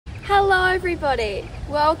Hello everybody,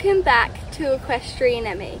 welcome back to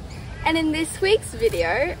Equestrianemmy, and in this week's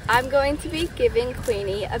video I'm going to be giving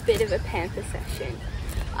Queenie a bit of a pamper session.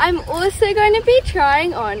 I'm also going to be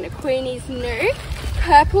trying on Queenie's new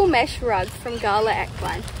purple mesh rug from Gala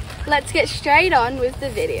Equine. Let's get straight on with the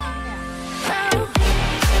video.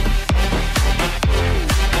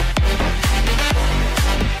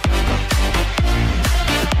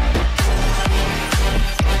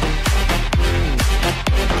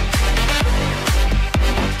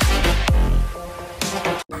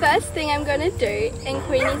 First thing I'm going to do in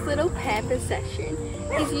Queenie's little pamper session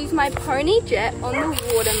is use my pony jet on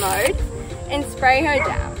the water mode and spray her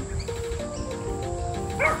down.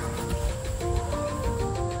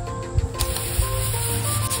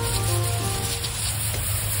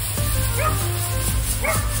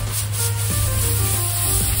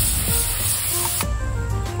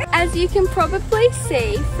 As you can probably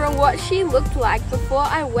see from what she looked like before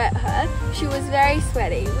I wet her, she was very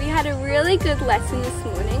sweaty. We had a really good lesson this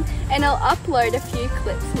morning and I'll upload a few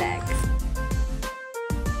clips next.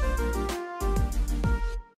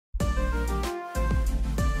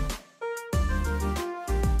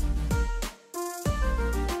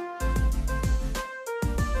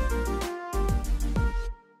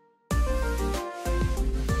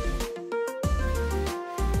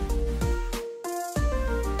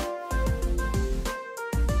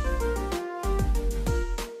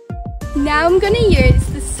 Now I'm going to use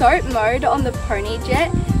the soap mode on the pony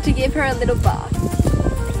jet to give her a little bath.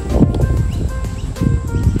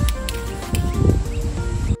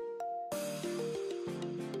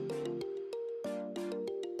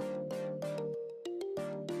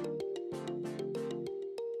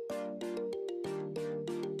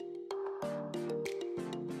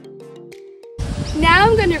 Now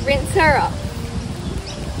I'm going to rinse her up.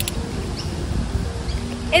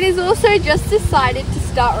 It has also just decided to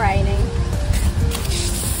start raining.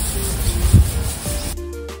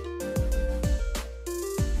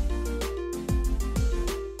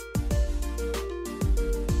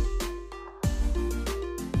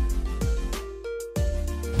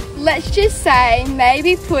 Let's just say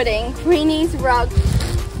maybe putting Queenie's rug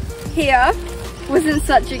here wasn't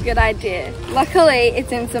such a good idea. Luckily,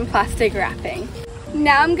 it's in some plastic wrapping.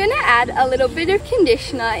 Now I'm going to add a little bit of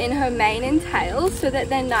conditioner in her mane and tail so that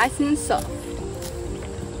they're nice and soft.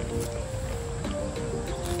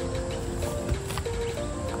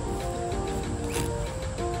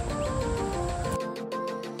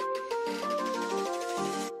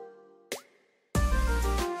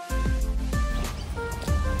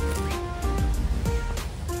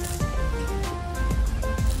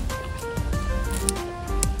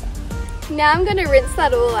 Now I'm going to rinse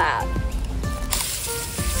that all out.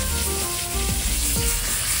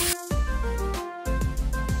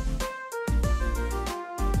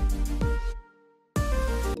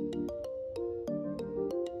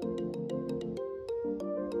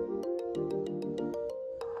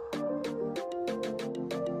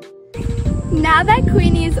 Now that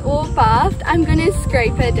Queenie is all bathed, I'm going to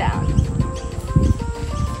scrape her down.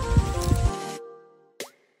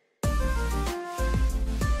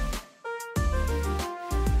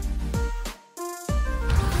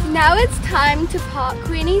 Now it's time to part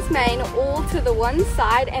Queenie's mane all to the one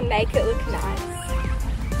side and make it look nice.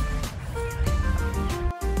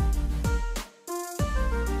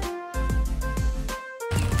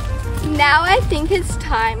 Now I think it's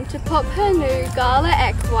time to pop her new Gala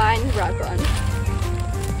Equine rug on.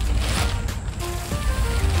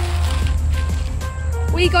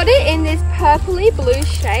 We got it in this purpley blue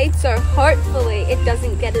shade, so hopefully it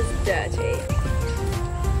doesn't get as dirty.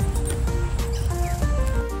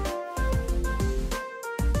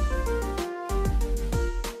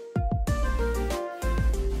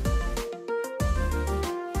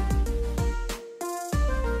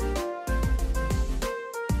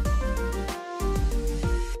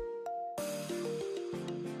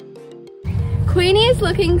 Queenie is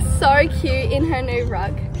looking so cute in her new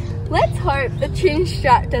rug. Let's hope the chin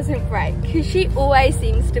strap doesn't break, because she always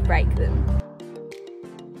seems to break them.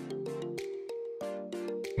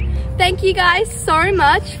 Thank you guys so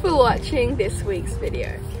much for watching this week's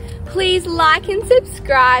video. Please like and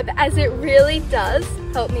subscribe as it really does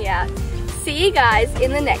help me out. See you guys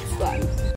in the next one.